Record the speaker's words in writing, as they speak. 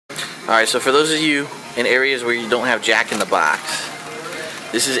Alright, so for those of you in areas where you don't have Jack in the Box,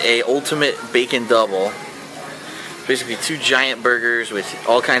 this is a ultimate bacon double. Basically 2 giant burgers with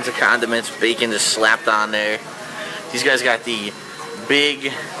all kinds of condiments, bacon just slapped on there. These guys got the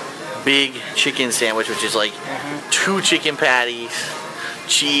big chicken sandwich, which is like 2 chicken patties,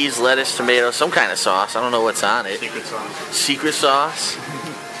 cheese, lettuce, tomato, some kind of sauce. I don't know what's on it. Secret sauce. Secret sauce?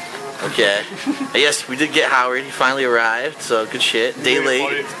 Okay. Yes, we did get Howard. He finally arrived, so good shit. Day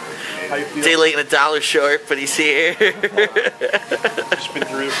late. Day late and $1 short, but he's here. Just been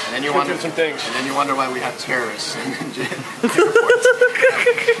through. And then you wonder some things. And then you wonder why we have terrorists in airports.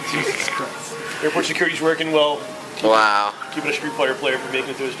 Jesus Christ. Airport security's working well. Wow. Keeping a Street Fighter player from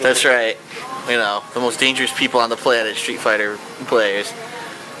making it through this. That's right. You know, the most dangerous people on the planet, Street Fighter players.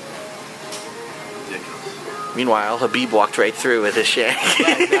 Ridiculous. Meanwhile, Habib walked right through with his shank.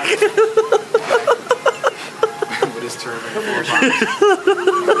 Yeah, exactly. With his turban full of bombs.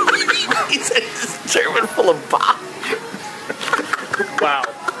 He said his turban full of bombs. Wow.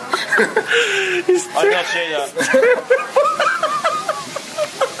 I can't say that.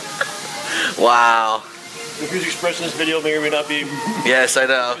 Wow. The views expressed in this video may or may not be. Yes, I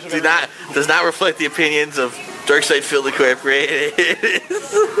know. Does not reflect the opinions of Darkside Field Incorporated.